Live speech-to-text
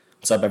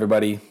What's up,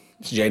 everybody?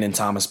 It's Jane and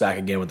Thomas back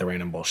again with the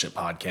Random Bullshit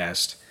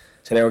Podcast.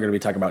 Today we're going to be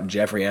talking about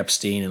Jeffrey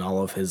Epstein and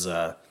all of his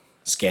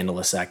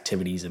scandalous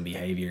activities and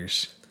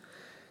behaviors.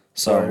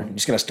 So I'm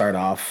just going to start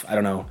off. I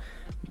don't know.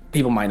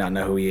 People might not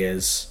know who he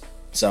is.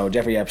 So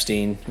Jeffrey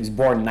Epstein, he was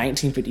born in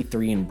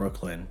 1953 in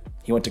Brooklyn.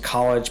 He went to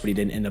college, but he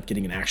didn't end up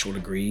getting an actual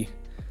degree.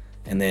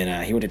 And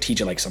then he went to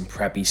teach at like some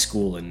preppy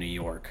school in New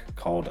York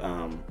called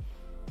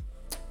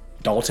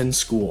Dalton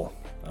School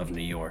of New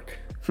York.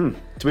 To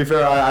be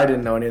fair, I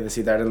didn't know any of this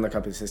either. I didn't look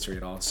up his history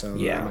at all. So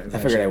yeah, I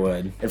figured I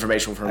would.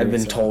 Information from I've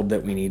been told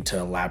that we need to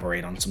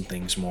elaborate on some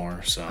things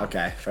more. So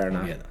okay, fair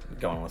enough. We'll get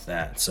going with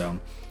that. So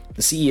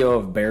the CEO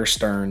of Bear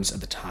Stearns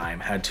at the time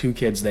had two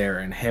kids there,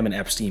 and him and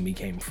Epstein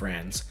became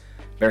friends.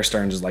 Bear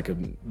Stearns is like a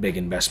big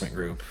investment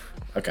group.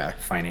 Okay.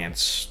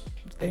 Finance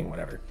thing,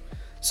 whatever.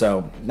 So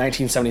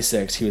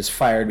 1976, he was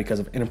fired because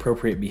of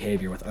inappropriate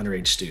behavior with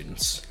underage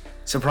students.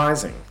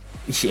 Surprising.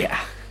 Yeah.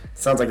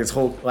 Sounds like his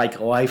whole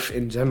life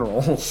in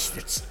general.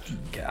 It's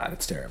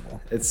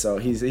terrible.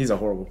 He's a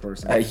horrible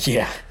person.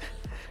 Yeah.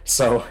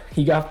 So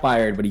he got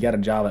fired, but he got a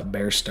job at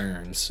Bear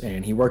Stearns,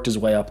 and he worked his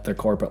way up their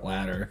corporate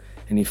ladder,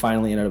 and he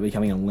finally ended up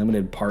becoming a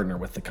limited partner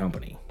with the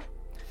company.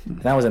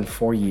 And that was in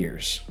 4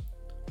 years.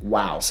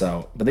 Wow.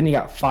 So, but then he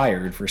got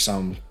fired for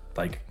some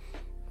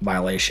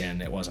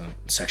violation. It wasn't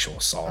sexual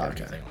assault or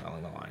anything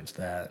along the lines of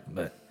that,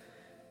 but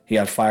he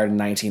got fired in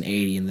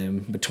 1980, and then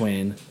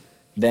between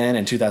then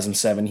and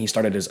 2007, he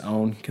started his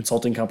own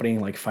consulting company,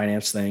 like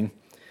finance thing.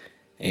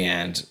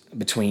 And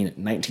between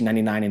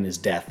 1999 and his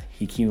death,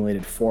 he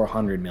accumulated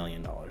 $400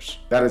 million.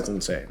 That is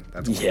insane.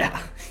 That's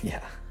yeah.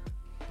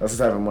 That's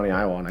the type of money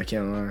I want. I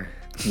can't lie.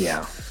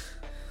 Yeah.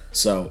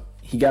 So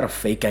he got a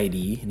fake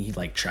ID, and he'd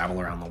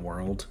travel around the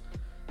world.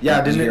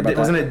 Yeah,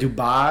 wasn't it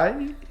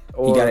Dubai?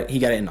 Or? He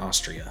got it in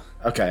Austria.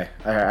 Okay,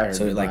 I heard.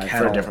 So Dubai,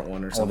 had for a different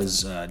one or something.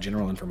 All of his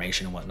general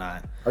information and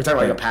whatnot. Are you talking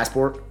about a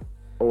passport?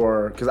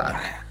 Or because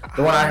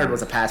the one I heard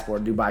was a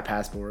passport, Dubai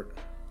passport.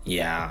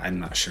 Yeah,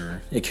 I'm not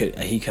sure. He could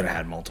have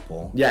had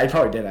multiple. Yeah, he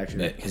probably did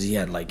actually. Because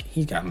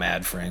he got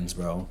mad friends,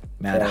 bro.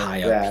 Mad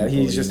high up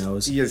people he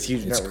knows. He has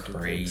huge network. It's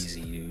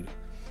crazy, dude.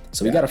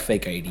 So he got a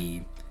fake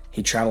ID.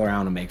 He'd travel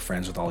around and make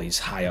friends with all these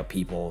high up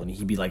people, and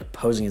he'd be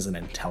posing as an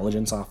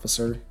intelligence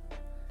officer.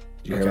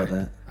 Did you hear about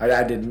that?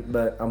 I didn't,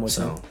 but I'm with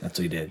you. So that's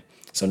what he did.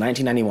 So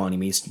 1991, he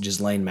meets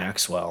Ghislaine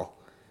Maxwell,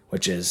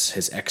 which is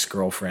his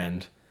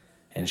ex-girlfriend.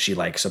 And she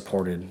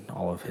supported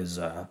all of his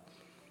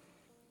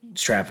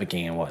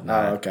trafficking and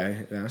whatnot. Oh,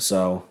 okay, yeah.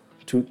 So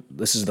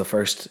this is the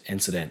first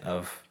incident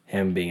of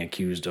him being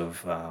accused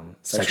of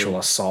sexual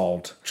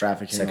assault,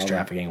 trafficking, sex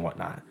trafficking, and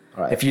whatnot.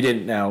 Right. If you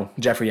didn't know,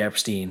 Jeffrey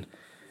Epstein,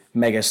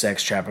 mega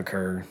sex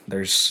trafficker.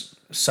 There's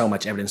so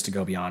much evidence to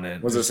go beyond it.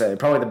 What was I say?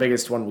 Probably the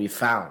biggest one we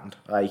found.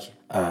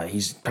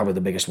 He's probably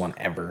the biggest one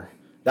ever.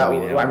 We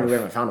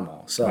haven't found them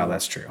all. So well,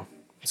 that's true.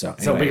 So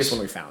the biggest one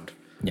we found.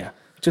 Yeah.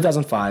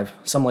 2005,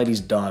 some lady's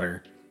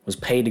daughter was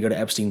paid to go to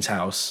Epstein's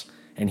house,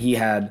 and he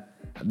had,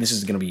 this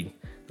is gonna be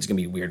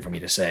weird for me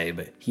to say,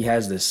 but he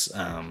has this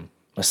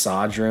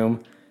massage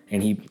room,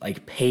 and he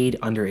paid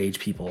underage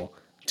people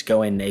to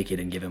go in naked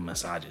and give him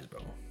massages,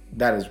 bro.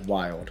 That is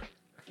wild.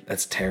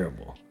 That's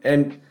terrible.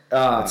 And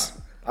I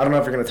don't know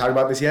if you're gonna talk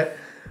about this yet,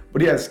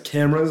 but he has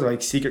cameras,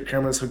 secret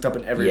cameras hooked up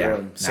in every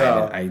room.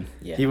 So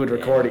he would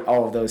record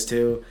all of those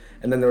too.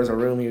 And then there was a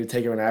room he would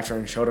take everyone after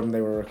and showed them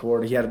they were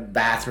recorded. He had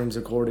bathrooms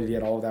recorded. He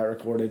had all of that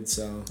recorded.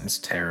 So that's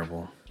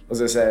terrible. What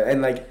was I say?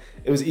 And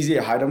it was easy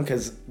to hide them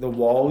because the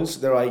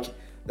walls, they're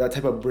that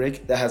type of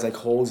brick that has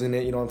holes in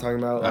it. You know what I'm talking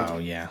about? Oh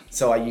yeah.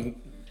 So you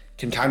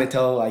can kind of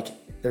tell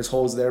there's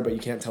holes there, but you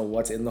can't tell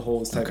what's in the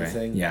holes type of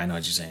thing. Yeah, I know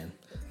what you're saying.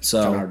 So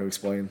it's kind of hard to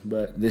explain,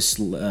 but this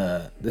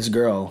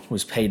girl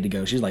was paid to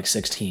go. She's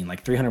 16,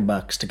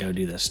 $300 to go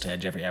do this to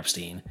Jeffrey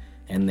Epstein,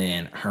 and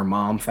then her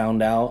mom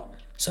found out.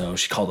 So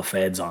she called the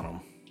feds on him.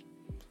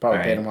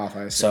 Probably paid him off,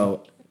 I assume.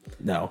 So,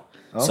 no.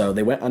 Oh? So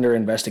they went under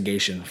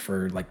investigation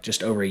for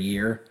just over a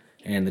year,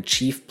 and the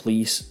chief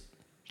police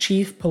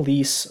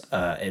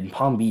in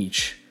Palm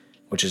Beach,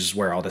 which is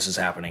where all this is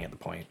happening at the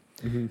point,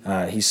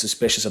 he's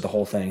suspicious of the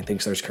whole thing,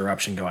 thinks there's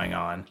corruption going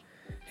on,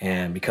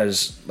 and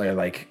because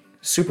they're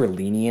super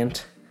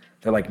lenient,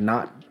 they're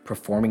not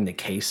performing the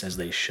case as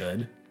they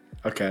should.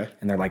 Okay.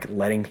 And they're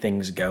letting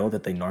things go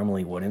that they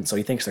normally wouldn't. So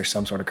he thinks there's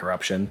some sort of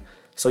corruption.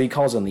 So he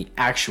calls in the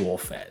actual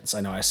feds. I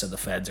know I said the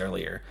feds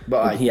earlier,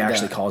 but he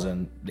actually calls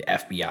in the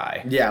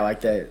FBI. Yeah,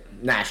 the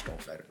national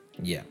fed.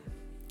 Yeah.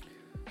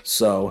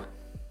 So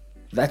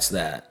that's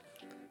that.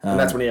 And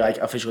that's when he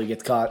officially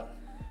gets caught.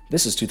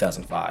 This is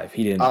 2005.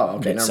 He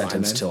didn't get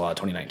sentenced till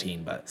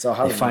 2019, but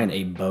they find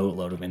a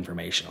boatload of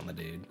information on the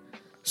dude.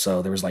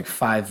 So there was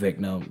 5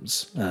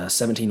 victims,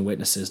 17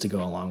 witnesses to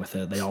go along with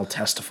it. They all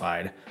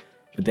testified.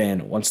 But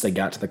then once they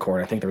got to the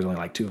court, I think there was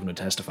only 2 of them who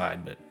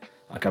testified, but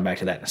I'll come back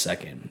to that in a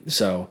second.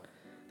 So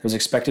there was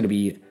expected to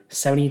be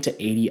 70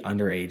 to 80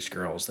 underage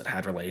girls that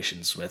had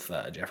relations with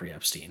Jeffrey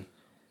Epstein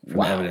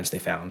from the evidence they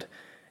found.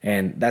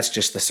 And that's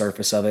just the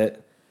surface of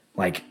it.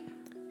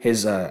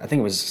 His, I think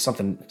it was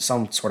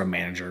some sort of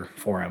manager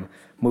for him,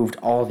 moved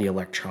all the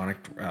electronic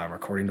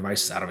recording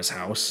devices out of his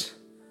house.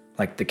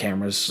 like the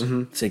cameras,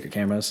 secret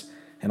cameras,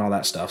 and all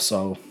that stuff.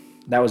 So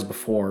that was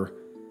before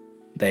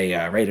they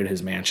raided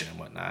his mansion and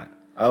whatnot.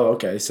 Oh,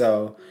 okay.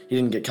 So he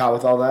didn't get caught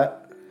with all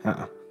that?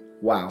 Uh-uh.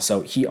 Wow.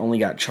 So he only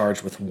got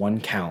charged with one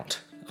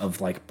count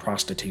of like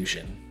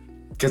prostitution.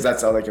 Because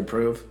that's all they could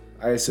prove,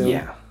 I assume?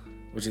 Yeah.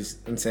 Which is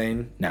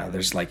insane. No,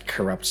 there's like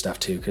corrupt stuff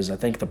too, because I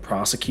think the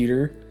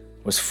prosecutor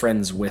was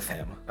friends with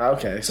him.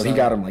 Okay. So he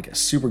got him like a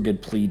super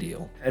good plea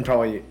deal. And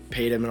probably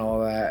paid him and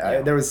all that.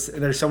 Yeah.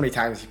 There's so many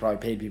times he probably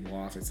paid people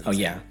off. Oh,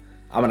 yeah.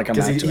 I'm going to come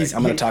back to it.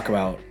 I'm going to talk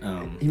about...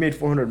 he made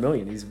 $400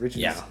 million. He's rich.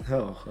 Yeah.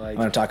 I'm going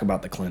to talk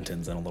about the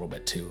Clintons in a little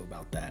bit too,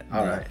 about that.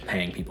 All right.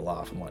 Paying people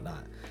off and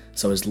whatnot.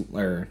 So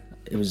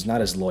it was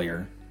not his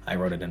lawyer. I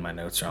wrote it in my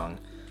notes wrong.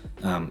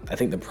 I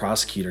think the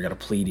prosecutor got a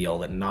plea deal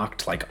that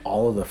knocked like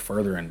all of the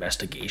further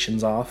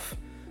investigations off.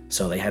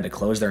 So they had to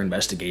close their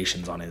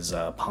investigations on his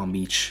Palm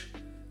Beach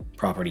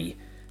property,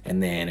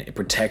 and then it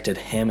protected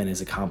him and his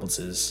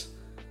accomplices,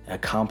 I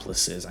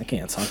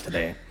can't talk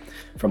today,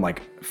 from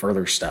like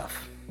further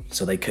stuff.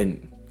 So they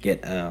couldn't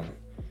get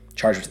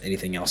charged with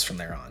anything else from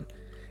there on.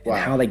 Wow.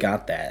 And how they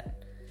got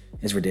that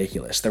is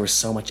ridiculous. There was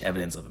so much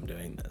evidence of him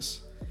doing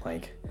this.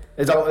 Like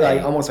it's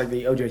almost like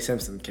the O.J.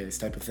 Simpson case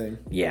type of thing.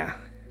 Yeah.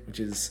 Which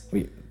is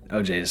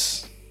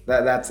OJ's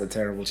that's a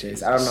terrible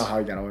case. I don't know how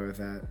he got away with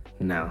that.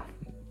 No.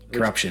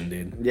 Corruption,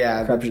 dude.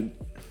 Yeah. Corruption.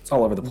 It's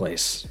all over the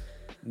place.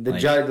 The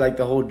judge, like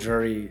the whole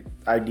jury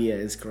idea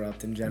is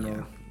corrupt in general.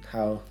 Yeah.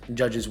 How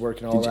judges work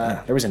and all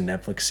that. There was a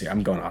Netflix series.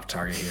 I'm going off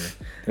target here.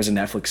 There's a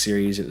Netflix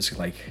series. It was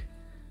like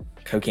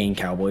Cocaine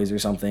Cowboys or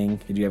something.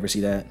 Did you ever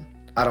see that?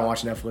 I don't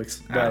watch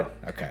Netflix. But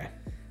okay.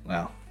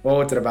 Well,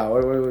 what's it about?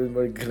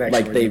 What connection?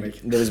 Like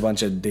there was a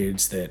bunch of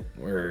dudes that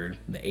were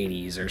in the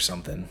 80s or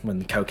something when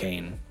the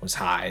cocaine was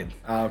high.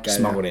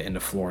 Smuggled it into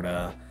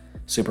Florida.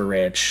 Super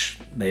rich.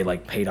 They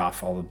like paid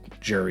off all the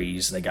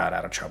juries. They got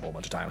out of trouble a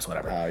bunch of times.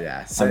 Whatever. Oh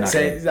yeah.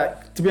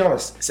 To be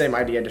honest, same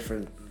idea,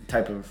 different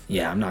type of.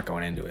 Yeah, I'm not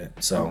going into it.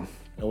 So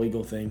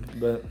illegal thing,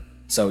 but.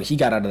 So he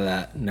got out of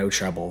that, no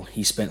trouble.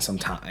 He spent some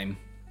time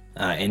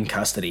in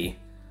custody,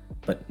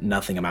 but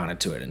nothing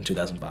amounted to it in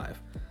 2005.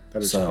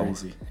 That is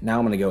crazy. Now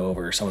I'm going to go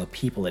over some of the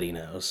people that he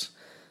knows.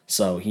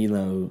 So he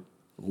knows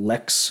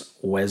Lex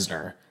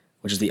Wesner,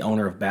 which is the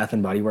owner of Bath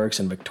 & Body Works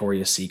and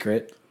Victoria's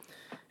Secret.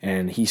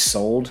 And he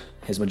sold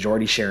his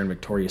majority share in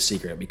Victoria's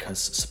Secret because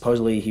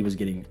supposedly he was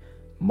getting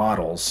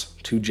models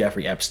to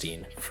Jeffrey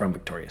Epstein from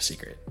Victoria's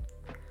Secret.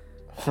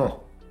 Huh.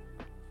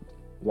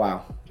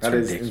 Wow. That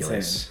is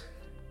ridiculous.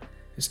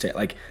 Insane.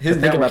 His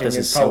think about this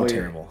is so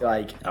terrible.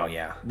 Oh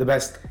yeah. The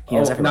best.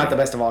 Not the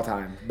best of all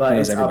time, but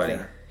it's everybody. Up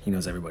there. He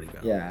knows everybody.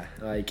 Yeah,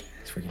 it's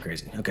freaking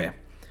crazy. Okay.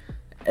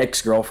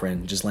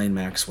 Ex-girlfriend, Ghislaine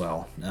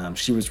Maxwell.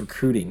 She was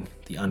recruiting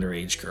the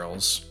underage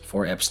girls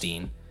for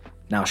Epstein.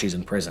 Now she's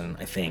in prison,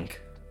 I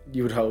think.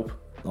 You would hope.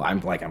 Well, I'm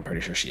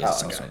pretty sure she is.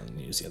 I saw in the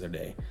news the other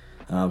day.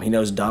 He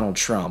knows Donald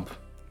Trump.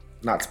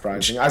 Not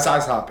surprising. I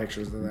saw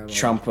pictures of that.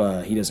 Trump,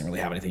 he doesn't really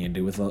have anything to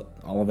do with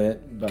all of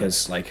it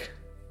because up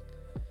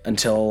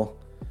until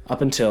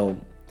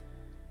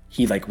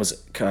he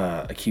was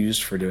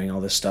accused for doing all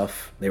this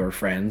stuff, they were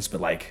friends,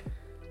 but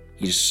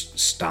he just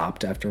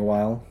stopped after a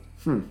while.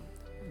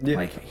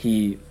 Yeah.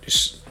 He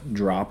just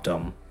dropped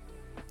him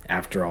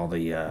after all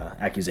the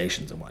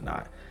accusations and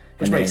whatnot.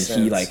 Which makes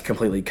sense. He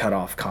completely cut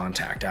off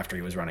contact after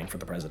he was running for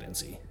the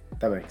presidency.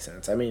 That makes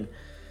sense. I mean,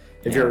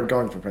 if you're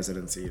going for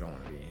presidency, you don't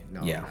want to be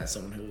known as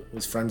someone who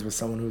was friends with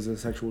someone who's a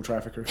sexual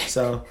trafficker.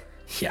 So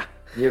yeah,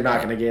 you're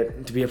not going to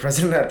get to be a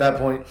president at that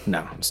point.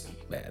 No, it's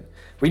bad.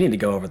 We need to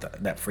go over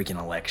that freaking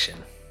election.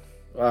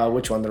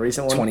 Which one? The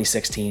recent one?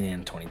 2016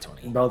 and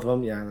 2020. Both of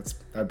them? Yeah,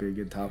 that'd be a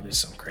good topic. There's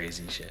some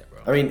crazy shit,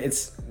 bro. I mean,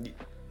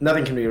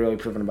 nothing can be really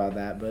proven about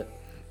that, but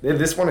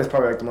this one is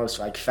probably the most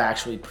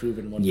factually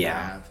proven one we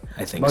have.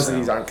 I think most of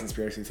these aren't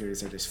conspiracy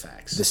theories; they're just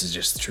facts. This is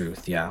just the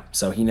truth. Yeah.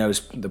 So he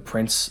knows the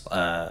Prince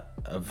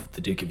of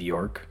the Duke of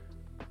York.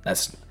 I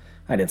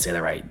didn't say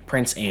that right.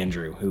 Prince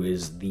Andrew, who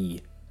is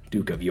the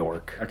Duke of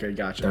York. Okay,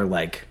 gotcha. They're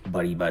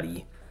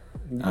buddy.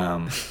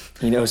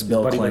 He knows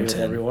Bill Clinton. With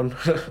everyone.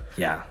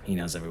 Yeah, he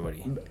knows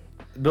everybody.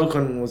 Bill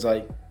Clinton was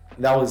that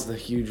was the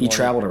huge. He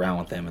traveled around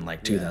with them in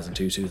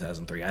 2002,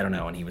 2003. I don't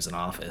know when he was in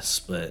office,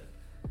 but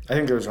I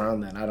think it was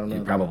around then. I don't know.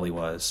 It probably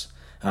was.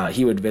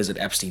 He would visit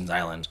Epstein's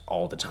Island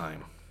all the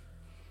time.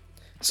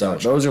 So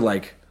those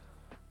are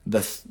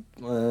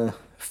the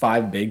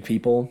 5 big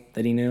people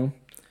that he knew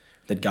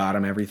that got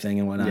him everything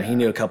and whatnot. Yeah. He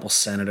knew a couple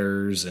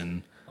senators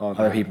and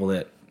other people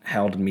that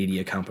held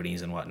media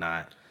companies and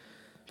whatnot.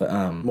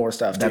 But more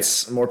stuff.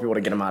 That's more people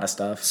to get him out of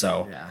stuff.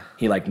 So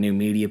he knew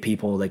media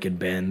people. They could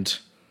bend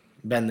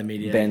the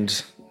media,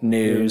 bend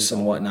news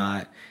and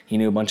whatnot. He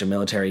knew a bunch of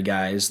military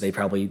guys. They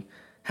probably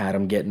had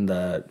him getting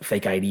the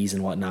fake IDs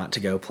and whatnot to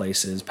go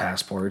places,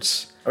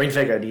 passports. I mean,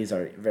 fake IDs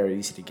are very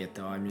easy to get,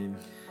 though. I mean,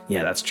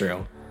 yeah, that's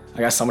true. I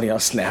got somebody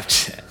else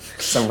Snapchat,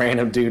 some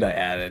random dude I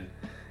added,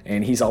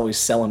 and he's always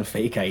selling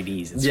fake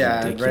IDs. It's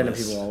ridiculous. Random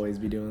people always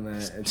be doing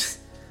that.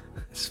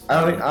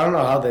 I don't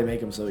know how they make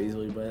them so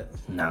easily, but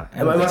no,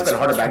 it must have been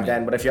harder back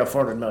then. But if you have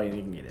 $400 million,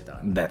 you can get it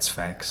done. That's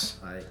facts.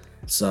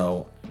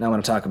 So now I'm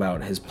going to talk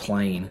about his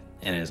plane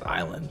and his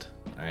island.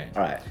 All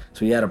right.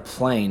 So he had a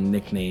plane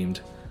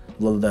nicknamed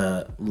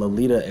the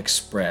Lolita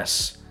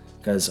Express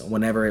because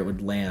whenever it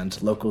would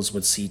land, locals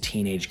would see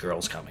teenage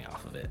girls coming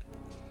off of it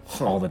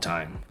all the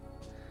time.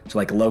 So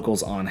like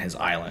locals on his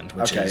island,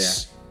 which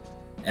is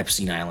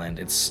Epstein Island.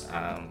 It's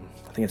I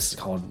think it's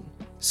called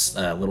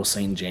Little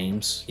St.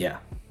 James. Yeah.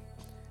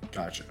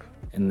 Gotcha.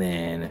 And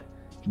then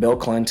Bill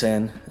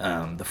Clinton,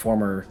 the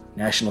former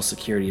National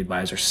Security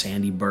Advisor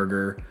Sandy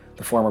Berger,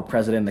 the former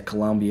president of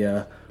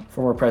Columbia,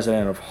 former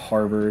president of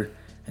Harvard,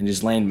 and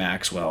Ghislaine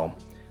Maxwell,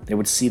 they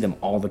would see them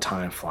all the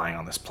time flying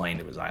on this plane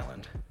to his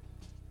island.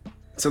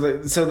 So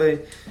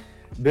they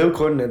Bill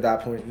Clinton at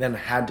that point then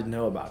had to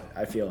know about it,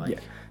 I feel like. Yeah.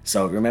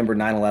 So remember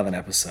 9/11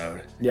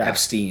 episode? Yeah.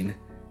 Epstein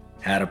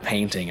had a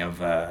painting of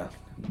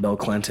Bill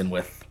Clinton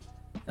with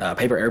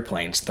paper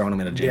airplanes throwing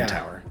them in a gym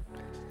tower.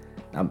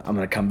 I'm going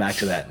to come back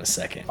to that in a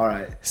second. All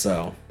right.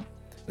 So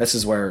this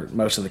is where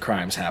most of the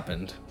crimes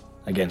happened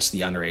against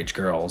the underage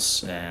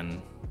girls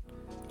and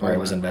where it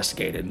was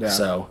investigated. Yeah.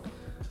 So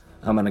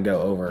I'm going to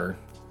go over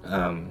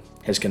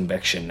his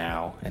conviction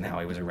now and how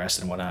he was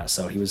arrested and whatnot.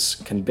 So he was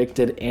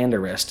convicted and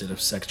arrested of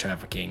sex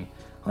trafficking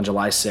on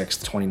July 6th,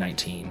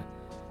 2019.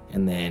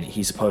 And then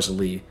he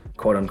supposedly,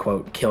 quote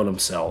unquote, killed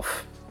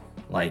himself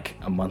like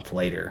a month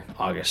later,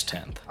 August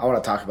 10th. I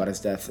want to talk about his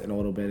death in a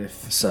little bit.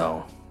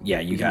 So, yeah,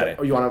 you got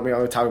it. You want me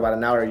to talk about it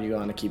now, or are you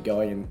going to keep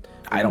going? And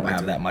I don't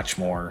have that much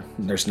more.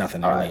 There's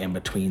nothing really in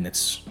between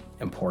that's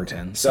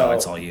important, so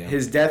it's all you.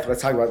 His death,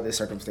 let's talk about the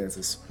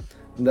circumstances.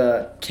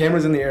 The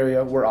cameras in the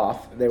area were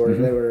off. They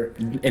were,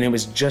 and it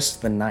was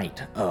just the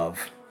night of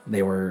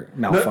they were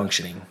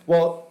malfunctioning.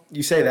 Well,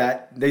 you say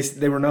that.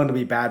 They were known to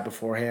be bad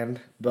beforehand,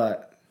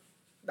 but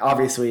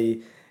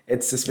obviously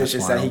it's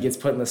suspicious that he gets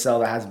put in a cell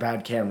that has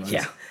bad cameras.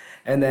 Yeah.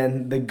 And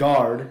then the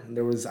guard,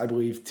 there was, I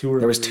believe,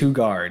 two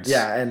guards.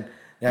 Yeah,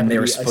 and they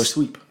were supposed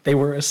to. They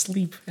were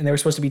asleep, and they were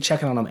supposed to be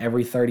checking on them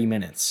every 30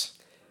 minutes.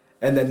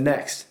 And then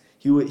next,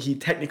 he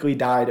technically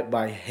died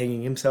by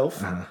hanging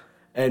himself. Uh-huh.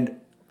 And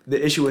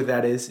the issue with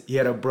that is he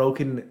had a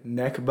broken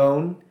neck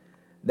bone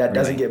that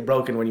doesn't get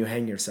broken when you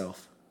hang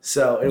yourself.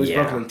 So it was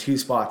broken in two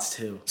spots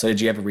too. So did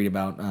you ever read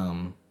about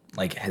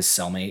like his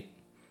cellmate?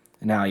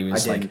 And how he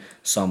was like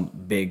some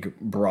big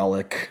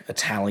brolic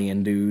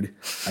Italian dude,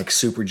 like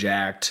super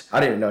jacked.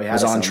 I didn't even know he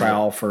was on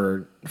trial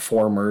for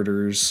 4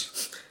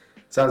 murders.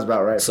 Sounds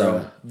about right for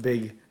a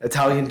big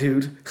Italian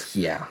dude.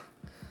 Yeah.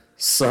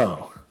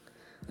 So,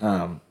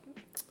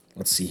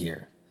 let's see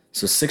here.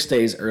 So 6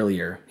 days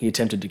earlier, he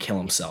attempted to kill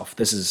himself.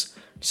 This is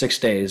 6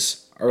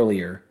 days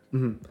earlier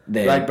than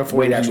right before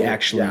when he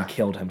actually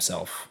killed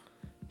himself.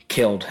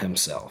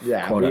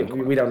 Yeah, quote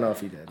unquote. We don't know if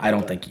he did. I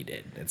don't think he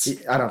did.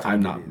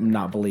 I'm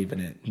not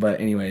believing it. But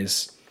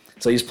anyways,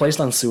 so he's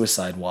placed on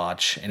suicide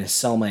watch, and his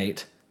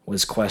cellmate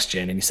was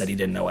questioned, and he said he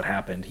didn't know what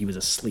happened. He was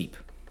asleep.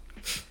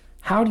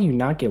 How do you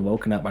not get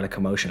woken up by the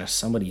commotion of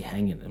somebody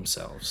hanging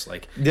themselves?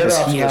 Like the other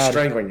option is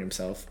strangling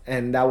himself,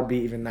 and that would be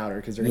even louder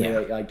because they're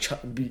gonna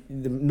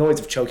the noise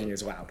of choking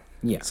is loud.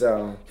 Yeah.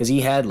 So because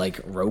he had like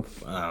rope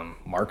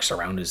marks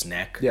around his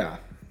neck. Yeah.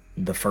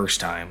 The first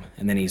time,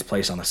 and then he's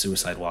placed on the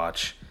suicide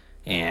watch,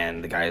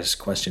 and the guy's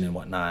questioned and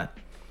whatnot.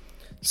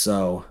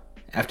 So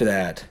after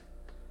that,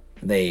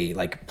 they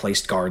like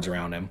placed guards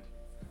around him,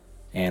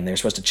 and they're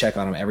supposed to check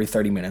on him every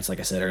 30 minutes, like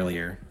I said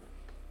earlier.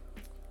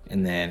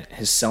 And then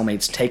his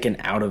cellmate's taken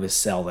out of his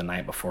cell the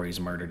night before he's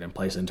murdered and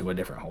placed into a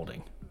different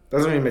holding.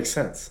 Doesn't even make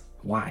sense.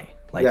 Why?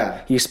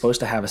 Like, he's supposed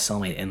to have a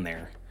cellmate in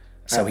there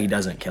so he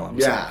doesn't kill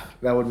himself. Yeah,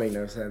 that would make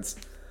no sense.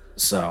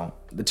 So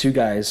the 2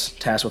 guys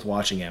tasked with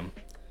watching him,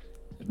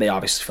 they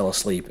obviously fell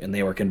asleep, and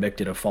they were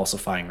convicted of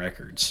falsifying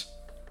records.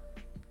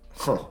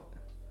 Huh. Wow.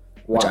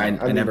 Which I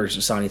never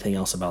saw anything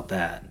else about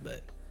that,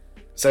 but...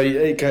 So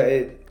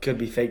it could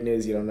be fake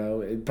news. You don't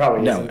know. It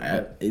probably isn't.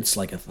 No, it's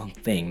like a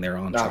thing. They're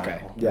on trial.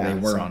 Okay. Yeah, they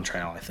were on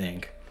trial, I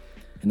think.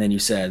 And then you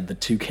said the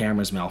 2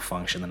 cameras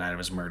malfunctioned the night of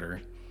his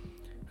murder,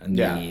 and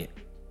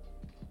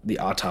the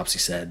autopsy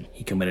said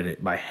he committed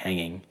it by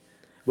hanging.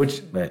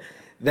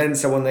 Then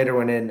someone later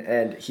went in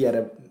and he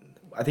had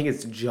I think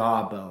it's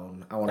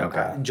jawbone. I want to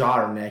call it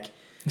jaw or neck.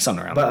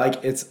 Something around. But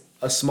like it's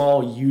a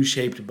small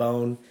U-shaped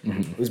bone.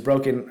 Mm-hmm. It was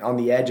broken on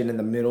the edge and in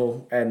the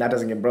middle, and that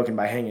doesn't get broken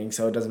by hanging,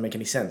 so it doesn't make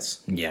any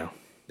sense. Yeah.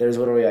 There's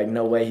literally like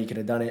no way he could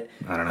have done it.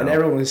 I don't know. And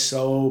everyone was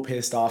so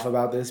pissed off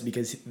about this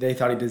because they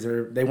thought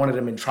they wanted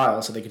him in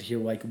trial so they could hear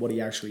like what he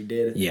actually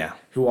did. Yeah.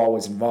 Who all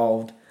was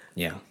involved.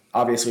 Yeah.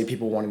 Obviously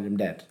people wanted him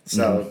dead.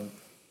 So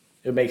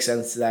it makes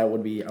sense that it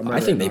would be a murder.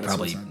 I think they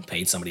probably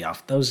paid somebody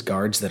off. Those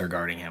guards that are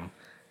guarding him,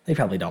 they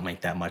probably don't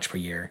make that much per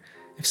year.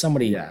 If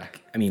somebody, I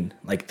mean,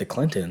 like the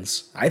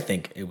Clintons, I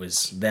think it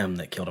was them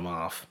that killed him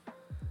off.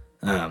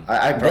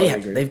 I probably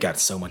agree. They've got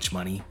so much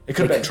money. It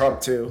could have been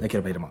Trump too. They could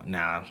have paid him off.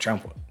 Nah,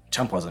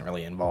 Trump wasn't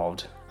really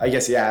involved. I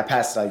guess,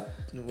 past like,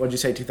 what'd you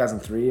say,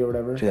 2003 or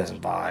whatever?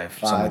 2005,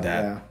 something like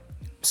that. Yeah.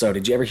 So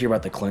did you ever hear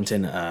about the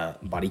Clinton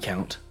body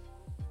count?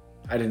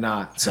 I did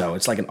not. So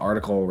it's like an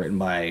article written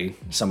by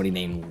somebody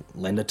named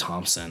Linda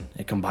Thompson.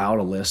 It compiled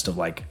a list of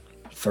like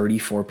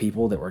 34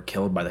 people that were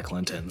killed by the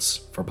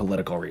Clintons for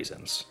political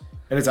reasons.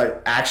 And it's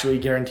like actually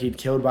guaranteed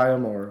killed by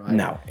them, or like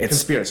no, it's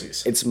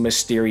conspiracies. It's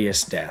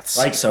mysterious deaths,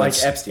 like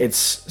Epstein. It's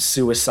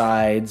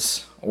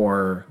suicides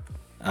or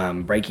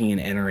breaking and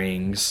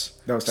enterings,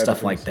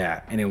 stuff like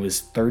that. And it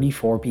was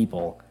 34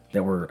 people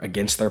that were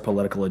against their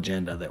political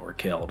agenda that were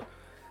killed.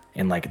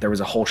 And like there was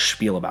a whole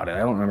spiel about it. I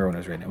don't remember when it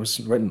was written. It was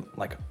written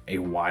like a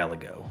while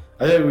ago.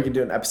 I think we could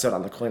do an episode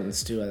on the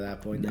Clintons too at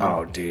that point.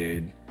 Oh,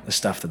 dude, the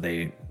stuff that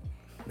they'd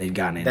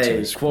gotten into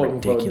is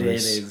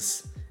ridiculous. It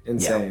is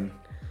insane. Yeah.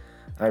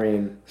 I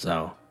mean,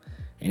 so,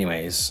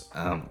 anyways,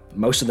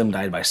 most of them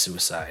died by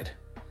suicide.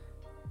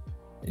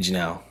 Did you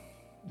know?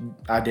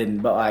 I didn't,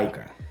 but like,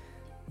 okay.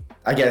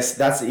 I guess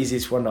that's the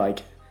easiest one to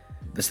like.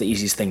 That's the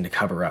easiest thing to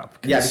cover up.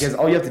 Yeah, because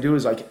all you have to do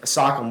is like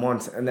sock them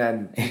once, and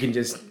then you can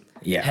just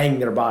hang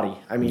their body.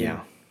 I mean,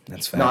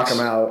 that's facts. Knock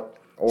them out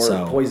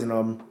or poison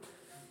them,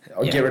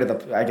 or get rid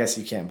of the. I guess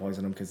you can't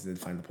poison them because they'd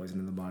find the poison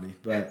in the body.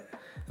 But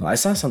I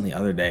saw something the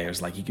other day. It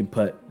was like you can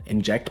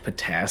inject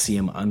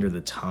potassium under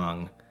the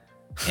tongue.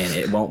 And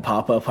it won't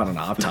pop up on an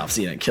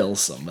autopsy and it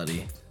kills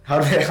somebody. How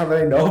do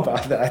they know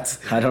about that?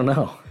 I don't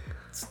know.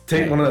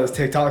 Take one of those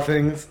TikTok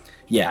things.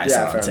 Yeah, I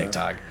saw it on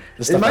TikTok.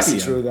 It might be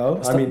true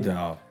though. I mean,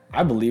 no,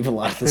 I believe a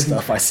lot of the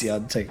stuff I see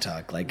on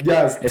TikTok. Like,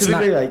 it's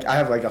typically not, like I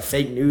have like a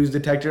fake news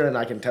detector and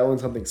I can tell when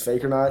something's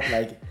fake or not.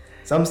 Like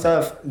some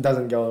stuff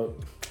doesn't go.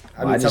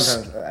 I mean,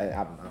 sometimes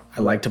I don't know.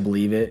 I like to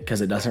believe it because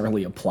it doesn't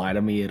really apply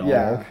to me at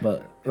all.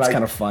 But it's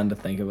kind of fun to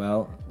think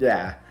about.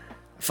 Yeah.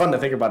 Fun to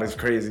think about is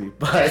crazy,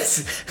 but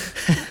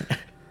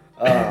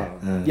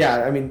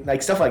I mean,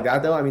 like stuff like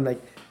that though. I mean, like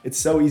it's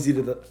so easy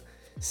to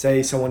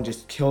say someone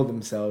just killed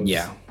themselves.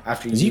 Yeah,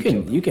 after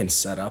you can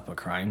set up a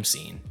crime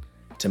scene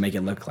to make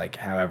it look like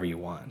however you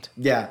want.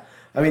 Yeah,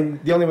 I mean,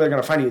 the only way they're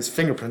gonna find you is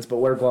fingerprints, but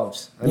wear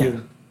gloves. I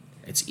mean,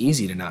 it's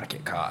easy to not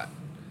get caught,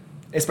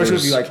 especially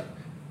if you like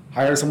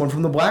hire someone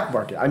from the black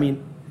market. I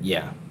mean,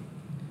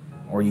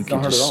 or you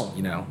can just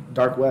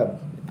dark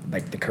web,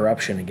 like the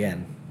corruption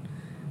again.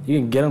 You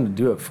can get them to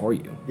do it for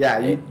you.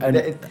 Yeah,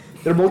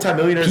 they're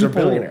multimillionaires or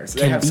billionaires.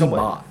 They have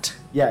someone bought.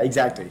 Yeah,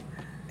 exactly.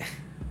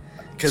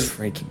 Because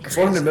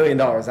 $400 million,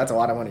 that's a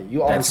lot of money.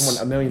 You offer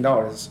someone $1 million,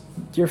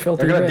 you're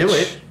filthy rich. They're gonna do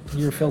it.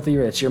 You're filthy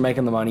rich. You're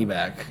making the money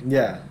back.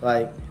 Yeah,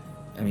 like,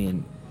 I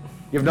mean,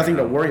 you have nothing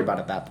to worry about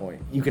at that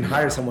point. You can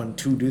hire someone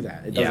to do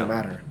that. It doesn't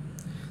matter.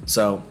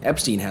 So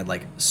Epstein had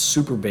like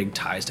super big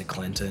ties to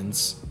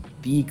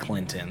the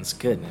Clintons,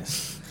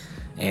 goodness.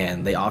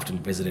 And they often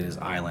visited his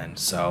island.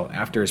 So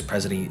after his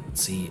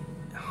presidency,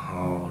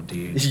 oh,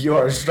 dude. You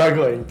are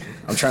struggling.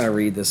 I'm trying to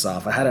read this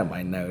off. I had it in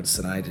my notes,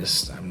 and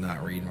I'm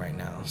not reading right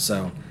now.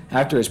 So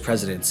after his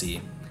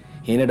presidency,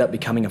 he ended up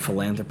becoming a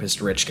philanthropist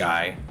rich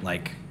guy,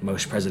 like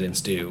most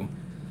presidents do.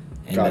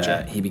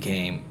 And he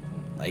became,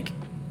 like,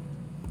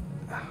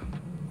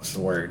 what's the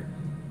word?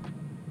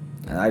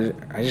 I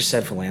just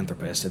said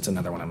philanthropist. It's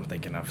another one I'm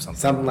thinking of.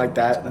 Something like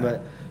that.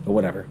 But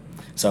whatever.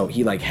 So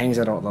he, like, hangs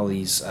out with all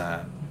these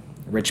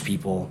rich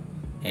people,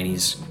 and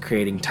he's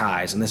creating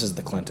ties, and this is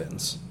the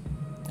Clintons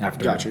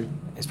after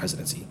his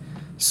presidency.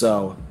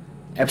 So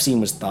Epstein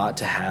was thought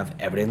to have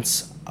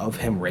evidence of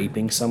him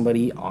raping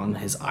somebody on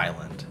his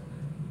island.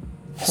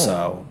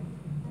 So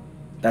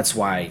that's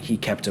why he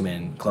kept him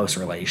in close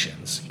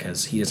relations,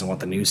 because he doesn't want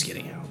the news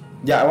getting out.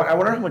 Yeah, I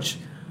wonder how much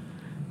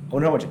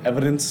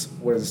evidence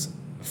was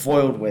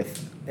foiled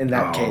with in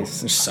that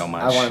case. There's so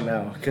much. I want to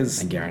know,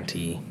 because I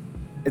guarantee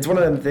it's one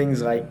of them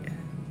things, like,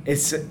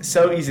 it's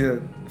so easy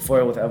to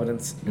foil with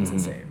evidence. It's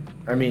insane.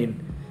 I mean,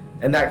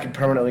 and that could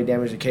permanently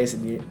damage the case,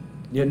 and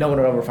no one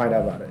will ever find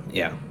out about it.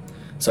 Yeah.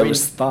 So it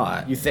was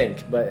thought. You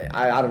think, but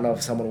I don't know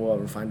if someone will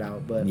ever find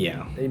out. But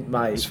it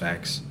might. It's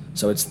facts.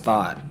 So it's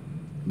thought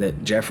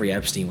that Jeffrey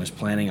Epstein was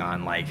planning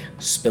on, like,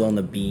 spilling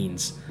the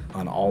beans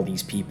on all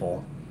these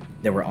people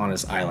that were on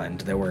his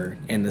island that were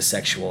in the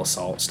sexual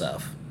assault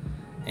stuff,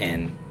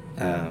 and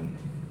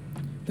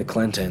the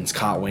Clintons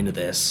caught wind of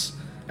this,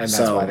 and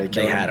that's why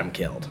they had him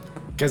killed.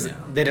 Because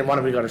they didn't want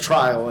him to go to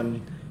trial and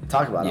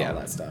talk about all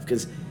that stuff.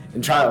 Because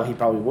in trial, he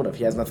probably would have.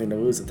 He has nothing to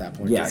lose at that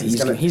point. Yeah,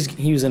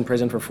 he was in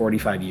prison for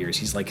 45 years.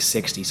 He's like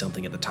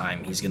 60-something at the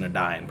time. He's going to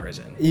die in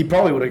prison. He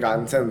probably would have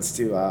gotten sentenced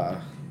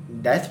to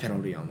death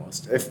penalty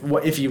almost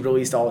if he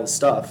released all his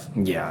stuff.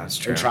 Yeah, that's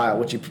true. In trial,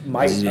 which he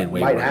might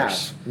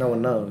have. No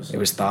one knows. It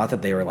was thought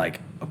that they were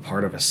like a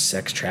part of a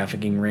sex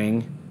trafficking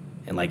ring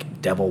and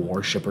like devil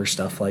worshiper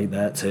stuff like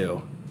that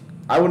too.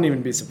 I wouldn't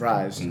even be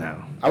surprised.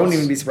 No. I wouldn't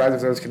even be surprised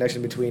if there was a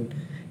connection between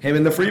him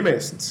and the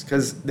Freemasons,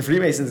 because the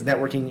Freemasons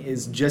networking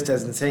is just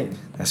as insane.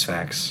 That's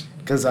facts.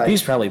 Because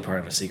he's probably part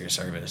of a secret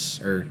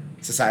service or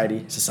society.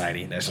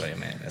 That's what I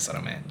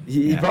meant.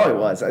 He probably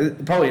was.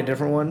 Probably a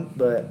different one,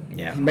 but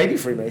maybe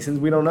Freemasons.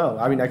 We don't know.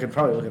 I mean, I could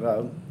probably look it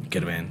up.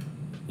 Could have been.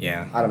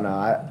 Yeah. I don't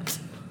know.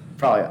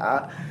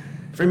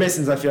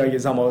 Freemasons, I feel like,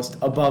 is almost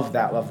above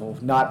that level.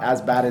 Not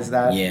as bad as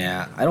that.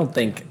 Yeah, I don't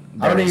think.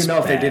 I don't even know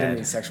if they did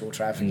any sexual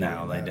trafficking.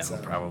 No, they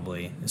don't.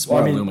 Probably. It's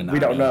more Illuminati. We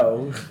don't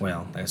know.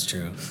 Well, that's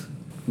true.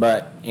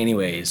 But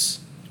anyways,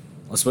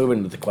 let's move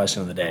into the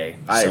question of the day.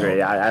 I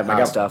agree. I have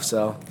my stuff,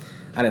 so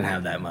I didn't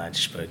have that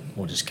much, but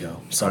we'll just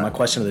go. So my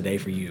question of the day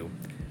for you,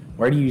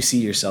 where do you see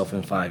yourself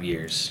in 5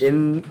 years?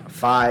 In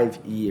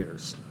 5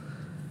 years.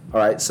 All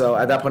right, so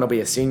at that point I'll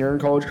be a senior in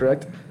college,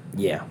 correct?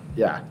 Yeah.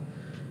 Yeah.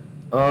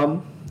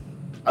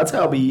 I'd say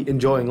I'll be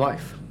enjoying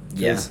life.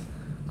 Yeah.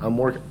 I'm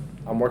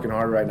working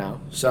hard right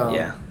now, so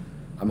yeah.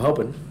 I'm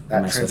hoping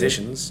that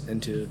transitions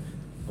into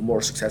a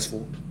more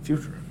successful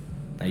future.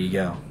 There you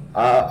go.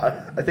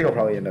 I think I'll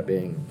probably end up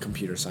being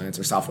computer science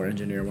or software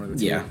engineer, one of the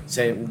two. Yeah.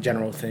 Same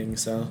general thing,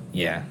 so.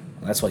 Yeah,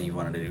 that's what you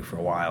wanted to do for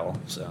a while,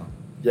 so.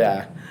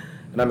 Yeah,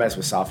 and I mess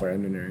with software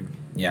engineering.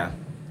 Yeah.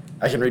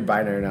 I can read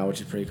binary now, which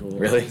is pretty cool.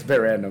 Really? It's a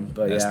bit random,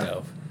 but that's yeah.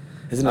 Dope.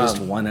 Isn't it just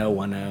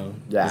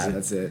 1010? Yeah,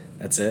 that's it.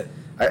 That's it?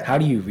 How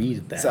do you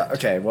read that? So,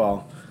 okay,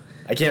 well,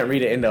 I can't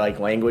read it into, like,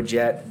 language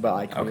yet, but,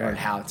 like, I learned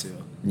how to.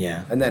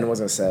 Yeah. And then what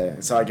was I say?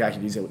 So, like, I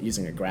could use it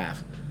using a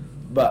graph.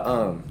 But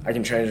I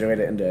can translate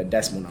it into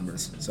decimal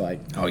numbers. So, like,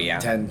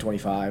 10,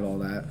 25, all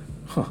that.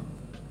 Huh.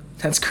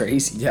 That's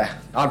crazy. Yeah,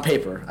 on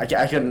paper. I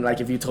couldn't,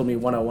 like, if you told me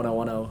 10, 10,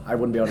 10, I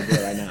wouldn't be able to do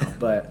it right now.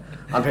 But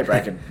on paper,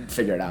 I could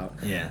figure it out.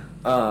 Yeah.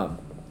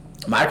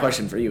 My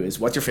question for you is,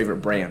 what's your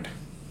favorite brand?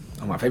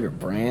 Oh, my favorite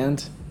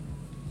brand?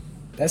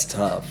 That's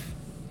tough.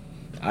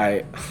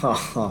 That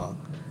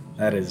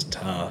is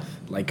tough.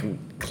 Like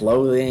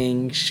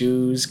clothing,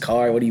 shoes,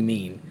 car, what do you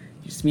mean?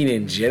 You just mean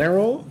in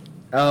general?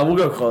 We'll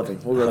go clothing.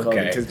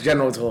 Clothing, because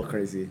general is a little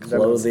crazy.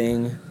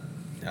 Clothing.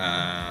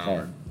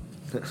 Hard.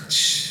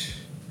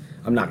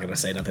 I'm not going to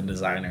say nothing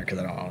designer because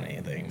I don't own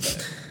anything.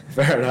 But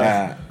fair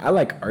enough. I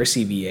like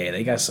RCVA.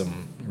 They got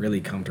some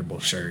really comfortable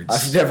shirts.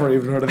 I've never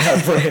even heard of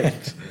that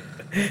brand.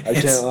 I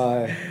can't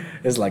lie.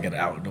 It's like an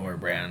outdoor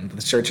brand.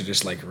 The shirts are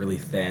just like really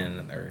thin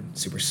and they're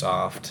super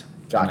soft.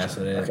 Gotcha. Mess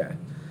with it. Okay.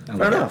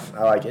 Fair enough.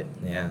 I like it.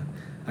 Yeah.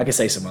 I could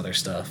say some other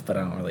stuff, but I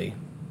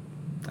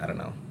don't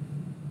know.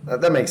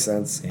 That makes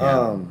sense.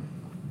 Yeah.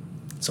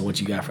 So what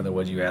you got for the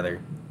would you rather?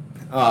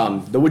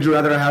 The would you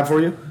rather I have for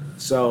you?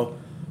 So,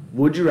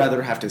 would you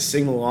rather have to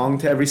sing along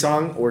to every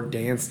song or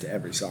dance to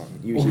every song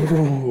you hear?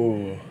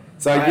 Ooh.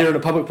 So you're in a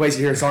public place,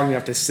 you hear a song, you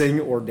have to sing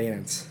or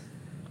dance.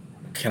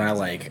 Can I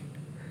like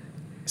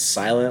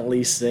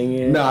silently sing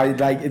it? No,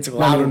 like it's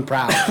loud and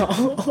proud.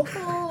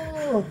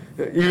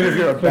 Even if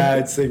you're a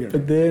bad singer.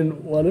 But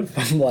then what if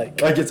I'm like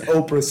it's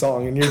Oprah's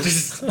song and you're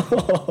just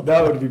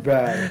that would be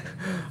bad.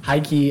 High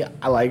key,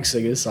 I like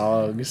singing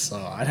songs, so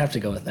I'd have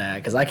to go with that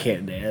because I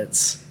can't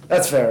dance.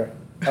 That's fair.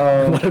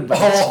 What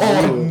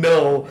about you?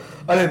 No,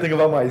 I didn't think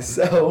about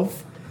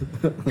myself.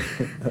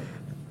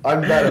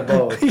 I'm bad at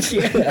both.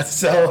 Yeah.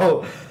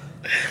 So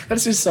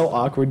that's just so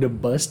awkward to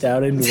bust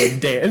out into a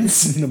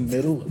dance in the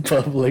middle of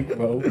public,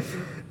 bro.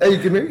 Hey, you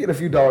can maybe get a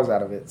few dollars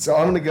out of it. So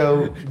I'm gonna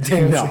go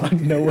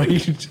dancing. No way you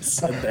just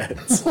said that.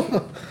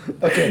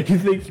 Okay. You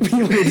think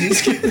people are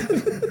just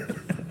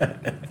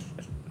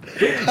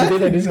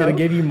they're just gonna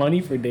give you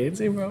money for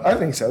dancing, bro? I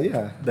think so,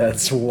 yeah.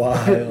 That's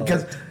wild.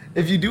 Because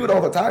if you do it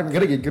all the time, you're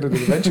gonna get good at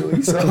it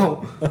eventually.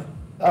 So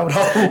I would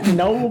hope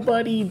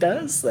nobody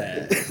does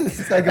that.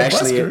 It's like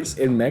actually buskers.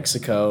 In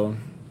Mexico.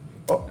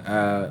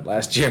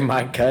 Last year,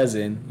 my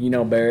cousin,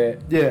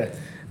 Barrett. Yeah.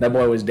 That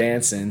boy was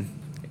dancing.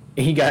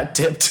 He got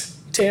tipped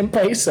 10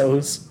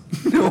 pesos.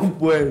 No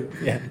way.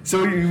 Yeah.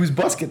 So he was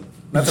busking.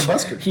 That's a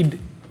busker.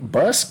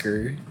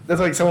 Busker? That's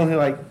like someone who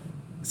like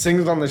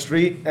sings on the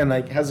street and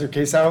like has their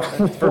case out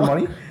for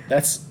money.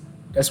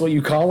 That's what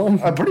you call them?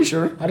 I'm pretty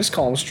sure. I just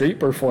call them street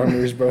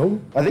performers, bro.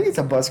 I think it's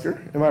a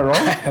busker. Am I wrong?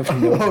 I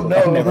have no. Oh,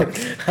 no.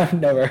 I've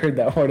never heard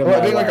that word in my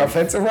life. Am I being like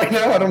offensive right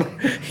now?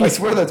 I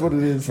swear that's what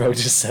it is. Bro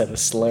just said a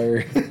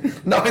slur.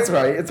 No, it's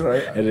right. It's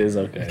right. It is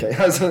okay.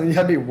 Okay, you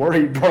had me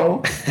worried,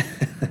 bro.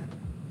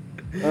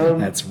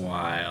 That's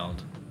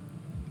wild.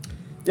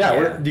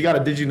 Yeah. Do you got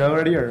a did you know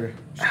already, or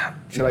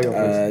should I go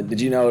first? Did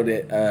you know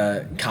that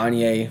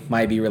Kanye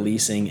might be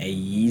releasing a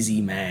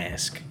Yeezy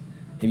mask?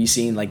 Have you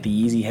seen like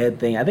the Yeezy head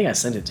thing? I think I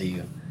sent it to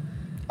you.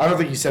 I don't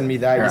think you sent me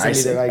that. You sent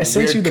me the, I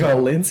sent you the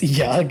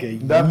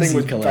Balenciaga. That thing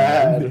was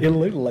bad. It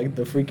looked like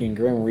the freaking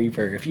Grim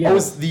Reaper.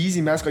 Is the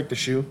Yeezy mask like the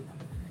shoe?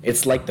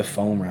 It's like the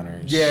foam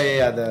runners.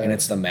 Yeah. And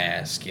it's the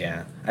mask,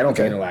 yeah. I don't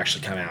think it'll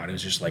actually come out. It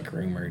was just like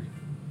rumored.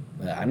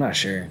 But I'm not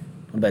sure.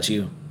 What about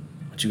you?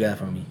 What you got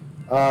for me?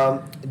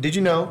 Did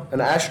you know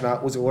an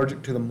astronaut was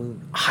allergic to the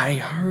moon? I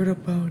heard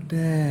about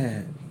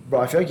that.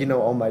 Bro, I feel like you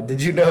know all my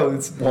did you know.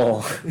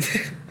 Well,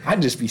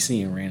 I'd just be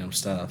seeing random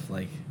stuff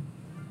like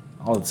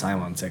all the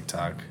time on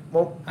TikTok.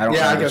 Well, I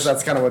guess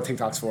that's kind of what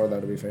TikTok's for,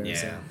 though, to be fair.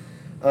 Yeah.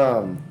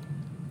 So.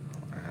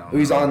 He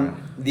was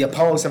on the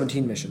Apollo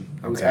 17 mission.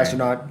 It was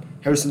astronaut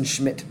Harrison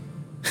Schmitt.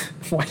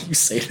 Why do you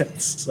say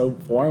that so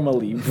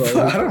formally,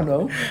 bro? I don't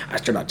know.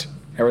 Astronaut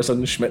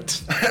Harrison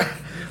Schmitt.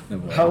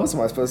 How else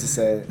am I supposed to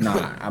say it?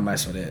 Nah, I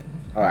mess with it.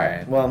 All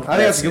right. Well, I think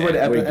that's a good way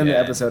to end the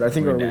episode. I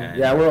think we're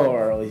a little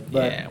early.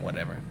 But yeah,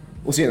 whatever.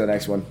 We'll see you in the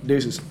next one.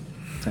 Deuces.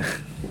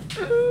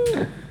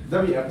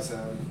 W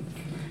episode.